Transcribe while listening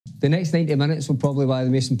The next 90 minutes will probably be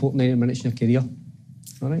the most important 90 minutes in your career.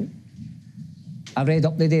 All right? I read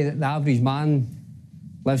up the day that the average man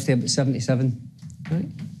lives to about 77. Right?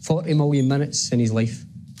 40 million minutes in his life.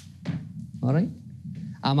 All right?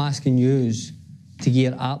 I'm asking you to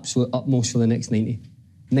give your absolute utmost for the next 90.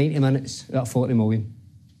 90 minutes at 40 million.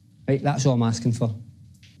 Right? That's all I'm asking for.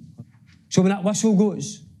 So when that whistle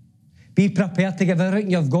goes, be prepared to give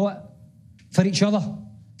everything you've got for each other,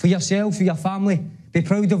 for yourself, for your family. Be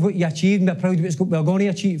proud of what you achieved and be proud of what we're going to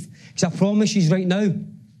achieve. Because I promise you right now,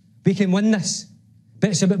 we can win this.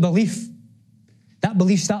 But it's about belief. That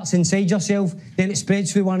belief starts inside yourself, then it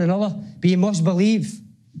spreads through one another. But you must believe.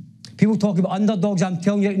 People talk about underdogs. I'm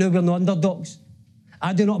telling you right now, we're no underdogs.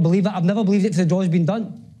 I do not believe it. I've never believed it till the draw's been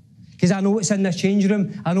done. Because I know what's in this change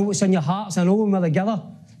room. I know what's in your hearts. I know when we're together,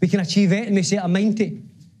 we can achieve it and we set our mind to it.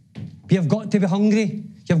 But you've got to be hungry.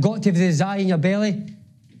 You've got to have the desire in your belly.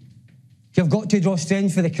 You've got to draw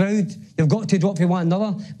strength for the crowd. You've got to drop for one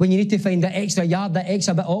another. When you need to find that extra yard, that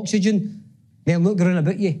extra bit of oxygen, then look around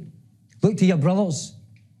about you. Look to your brothers.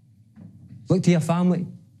 Look to your family.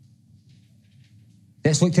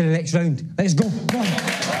 Let's look to the next round. Let's go. Come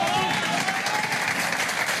on.